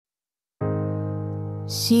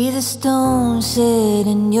See the stone set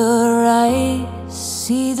in your eyes,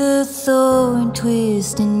 see the thorn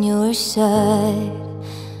twist in your side.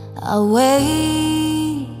 I'll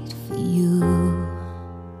wait for you.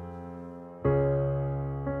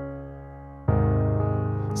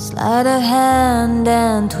 Slide a hand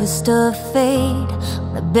and twist of fate.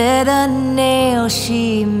 On a bed of nails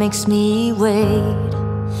she makes me wait.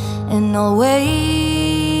 And I'll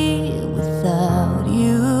wait without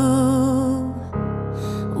you,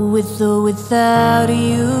 with or without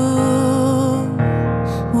you,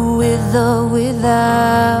 with or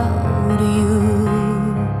without you.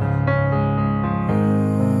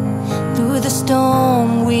 Through the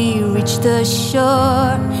storm we reach the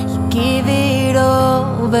shore. You give it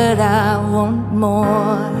all, but I want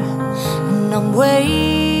more. And I'm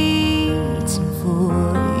waiting for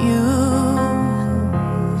you,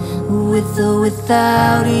 with or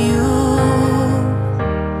without you,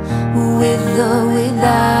 with or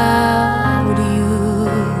without you.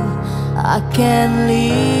 I can't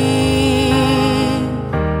live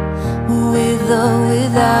with or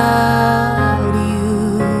without you.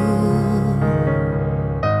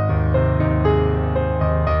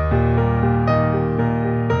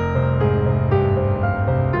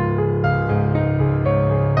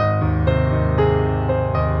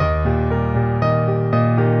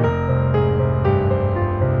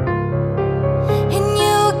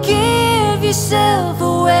 Yourself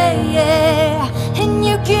away, yeah. And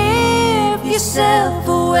you give yourself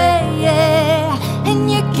away, yeah.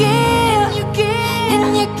 And you give,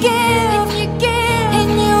 and you give, and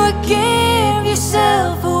you give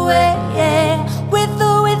yourself away, yeah. With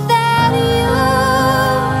or without you,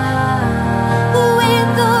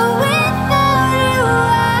 with or without you,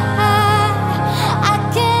 I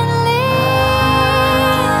can't live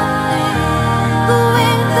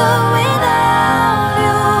with or without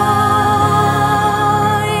you.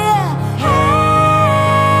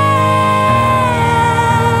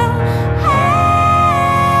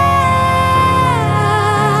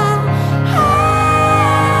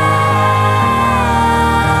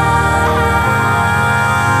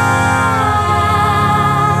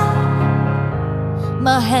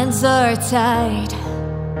 My hands are tied,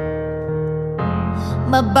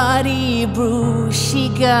 my body bruised. She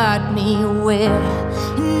got me where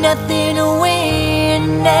nothing to win,